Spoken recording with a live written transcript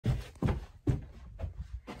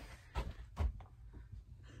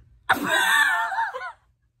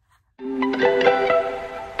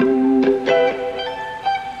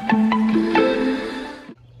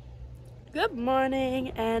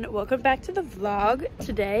morning and welcome back to the vlog.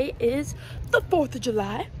 Today is the 4th of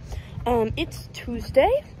July. It's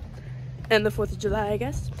Tuesday and the 4th of July, I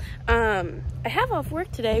guess. I have off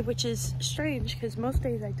work today, which is strange because most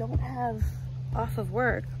days I don't have off of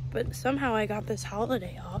work, but somehow I got this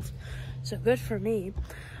holiday off, so good for me.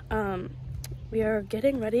 We are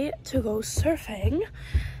getting ready to go surfing,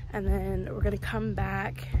 and then we're gonna come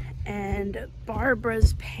back, and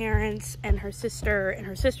Barbara's parents and her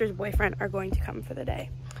sister's boyfriend are going to come for the day.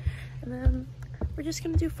 And then we're just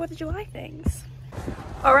gonna do 4th of July things.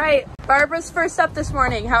 All right, Barbara's first up this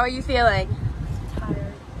morning. How are you feeling?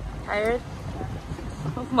 Tired. Tired?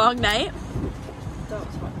 Long night?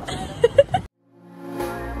 Don't smoke that.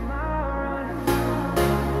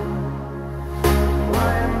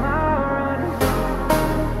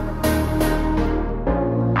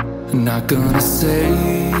 Not gonna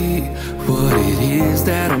say what it is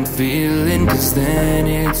that I'm feeling, cause then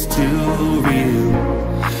it's too real.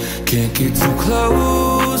 Can't get too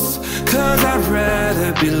close, cause I'd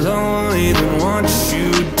rather be lonely than watch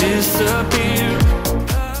you disappear.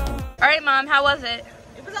 Alright, Mom, how was it?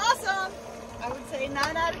 It was awesome. I would say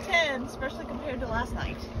 9 out of 10, especially compared to last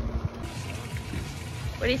night.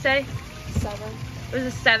 What do you say? 7. It was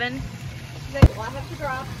a 7? Well, I have to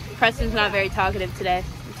drop. Preston's not very talkative today.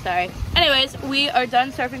 I'm sorry. Anyways, we are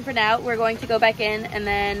done surfing for now. We're going to go back in, and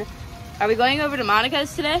then are we going over to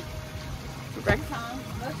Monica's today? For breakfast.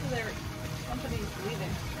 Most of their company's leaving.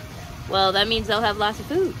 Well, that means they'll have lots of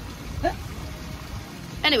food.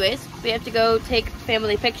 Anyways, we have to go take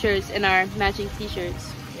family pictures in our matching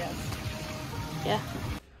t-shirts. Yes. Yeah.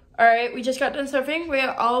 Alright, we just got done surfing. We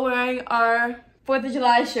are all wearing our 4th of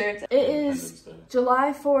July shirts. It is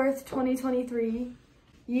July 4th, 2023.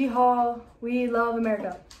 Yeehaw, we love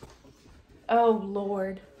America. Oh,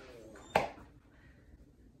 Lord.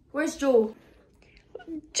 Where's Jewel?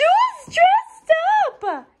 Jewel's dressed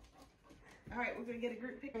up! Alright, we're gonna get a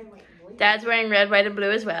group picture. Dad's wearing red, white, and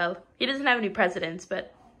blue as well. He doesn't have any presidents,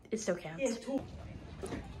 but it still counts.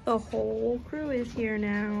 The whole crew is here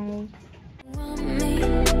now.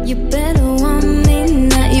 You better want me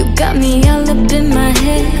now. You got me all up in my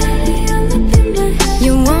head.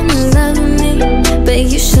 You wanna love me, but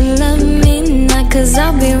you should love me now, cause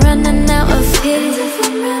I'll be running out of here. If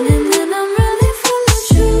I'm running, then I'm running for the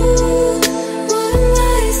truth. What am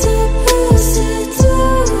I supposed to do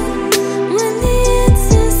when the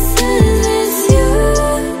answer says it's you?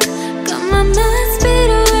 Got my mind speed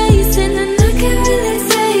racing and I can't really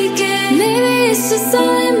take it. Maybe it's just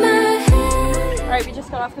all in my head. Alright, we just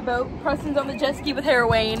got off the boat. Preston's on the jet ski with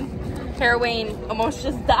Heroine. Heroine almost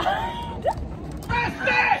just died.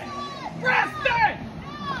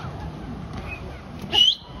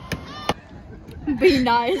 Be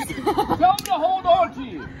nice. Tell them to hold on to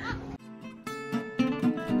you.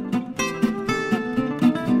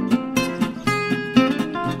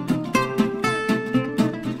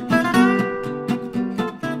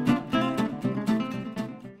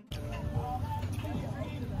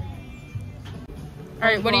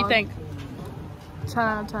 Alright, what do you think? 10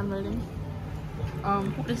 out of 10 rating.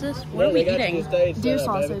 What is this? What are we eating? Deer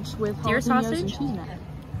sausage with Deer jalapenos sausage? and cheese in it.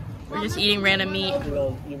 We're just eating random meat.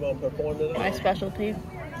 You gonna perform tonight? My specialty.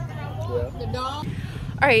 Yeah.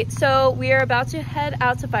 Alright, so we are about to head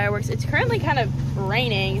out to fireworks. It's currently kind of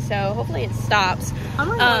raining, so hopefully it stops. I'm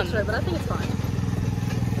wearing a white shirt, but I think it's fine.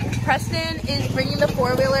 Preston is bringing the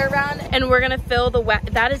 4-wheeler around, and we're gonna fill the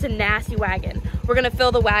that is a nasty wagon. We're gonna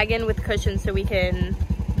fill the wagon with cushions so we can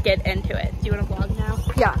get into it. Do you want to vlog now?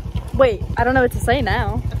 Yeah. Wait, I don't know what to say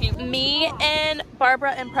now. Okay, me and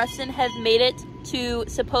Barbara and Preston have made it to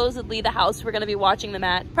supposedly the house we're gonna be watching them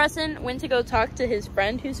at. Preston went to go talk to his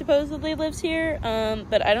friend who supposedly lives here,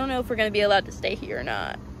 but I don't know if we're gonna be allowed to stay here or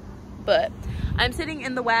not. But I'm sitting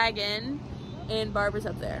in the wagon and Barbara's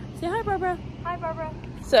up there. Say hi, Barbara. Hi, Barbara.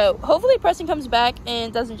 So hopefully Preston comes back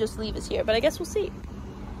and doesn't just leave us here, but I guess we'll see.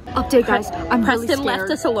 Update, guys. I'm Preston really left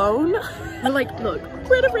scared. us alone. We're like, look,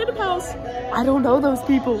 We're at a random house. I don't know those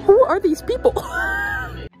people. Who are these people?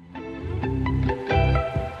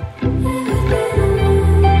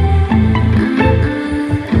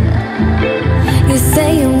 You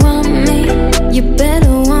say you want me, you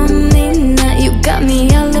better want me now. You got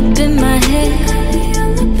me all up in my head.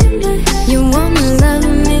 You wanna love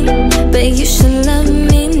me, but you should love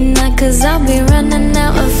me now, cause I'll be running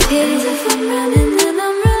out of here. If I'm running, then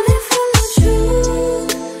I'm running for the truth.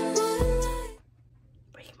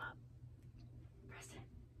 Break him up. Preston.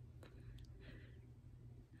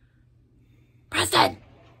 Preston!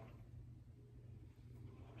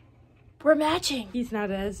 We're matching. He's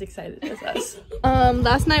not as excited as us.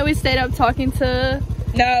 Last night we stayed up talking to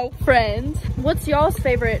No. Friends. What's y'all's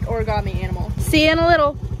favorite origami animal? See you in a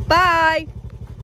little. Bye.